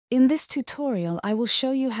In this tutorial, I will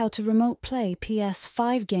show you how to remote play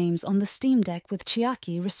PS5 games on the Steam Deck with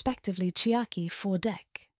Chiaki, respectively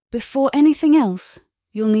Chiaki4Deck. Before anything else,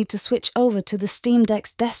 you'll need to switch over to the Steam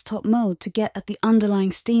Deck's desktop mode to get at the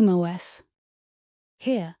underlying Steam OS.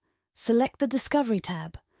 Here, select the Discovery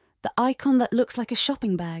tab, the icon that looks like a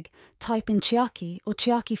shopping bag, type in Chiaki or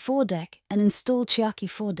Chiaki4Deck and install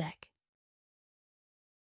Chiaki4Deck.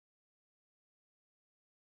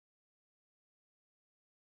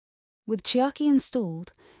 With Chiaki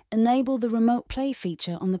installed, enable the Remote Play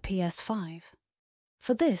feature on the PS5.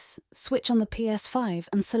 For this, switch on the PS5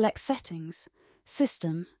 and select Settings,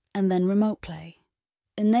 System, and then Remote Play.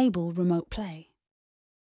 Enable Remote Play.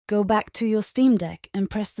 Go back to your Steam Deck and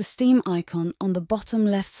press the Steam icon on the bottom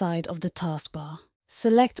left side of the taskbar.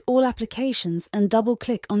 Select all applications and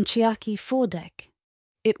double-click on Chiaki4Deck.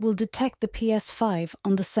 It will detect the PS5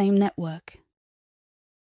 on the same network.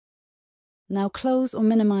 Now close or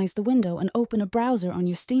minimize the window and open a browser on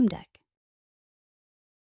your Steam Deck.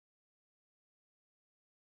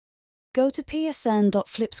 Go to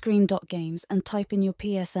psn.flipscreen.games and type in your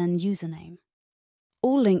PSN username.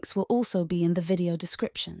 All links will also be in the video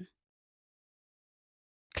description.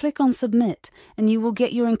 Click on Submit and you will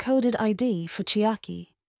get your encoded ID for Chiaki.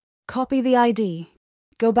 Copy the ID,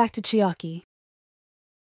 go back to Chiaki.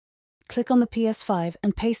 Click on the PS5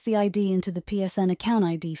 and paste the ID into the PSN account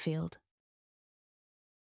ID field.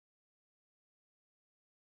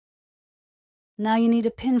 Now you need a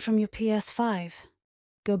PIN from your PS5.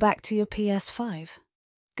 Go back to your PS5.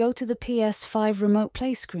 Go to the PS5 Remote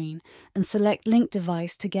Play screen and select Link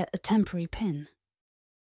Device to get a temporary PIN.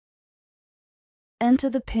 Enter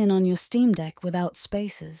the PIN on your Steam Deck without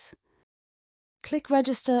spaces. Click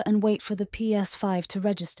Register and wait for the PS5 to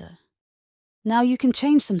register. Now you can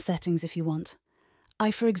change some settings if you want. I,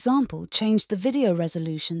 for example, changed the video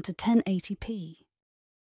resolution to 1080p.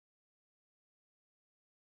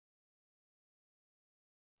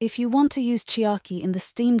 If you want to use Chiaki in the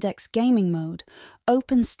Steam Deck's gaming mode,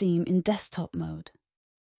 open Steam in desktop mode.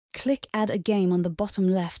 Click Add a game on the bottom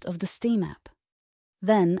left of the Steam app.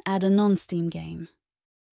 Then add a non-Steam game.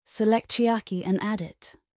 Select Chiaki and add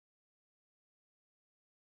it.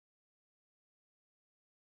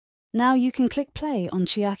 Now you can click play on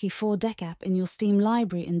Chiaki4Deck app in your Steam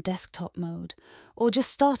library in desktop mode, or just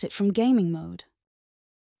start it from gaming mode.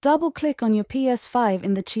 Double-click on your PS5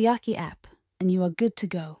 in the Chiaki app, and you are good to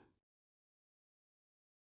go.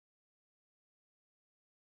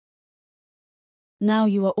 Now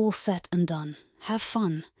you are all set and done. Have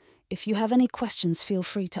fun. If you have any questions, feel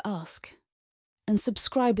free to ask. And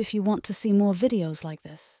subscribe if you want to see more videos like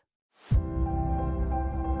this.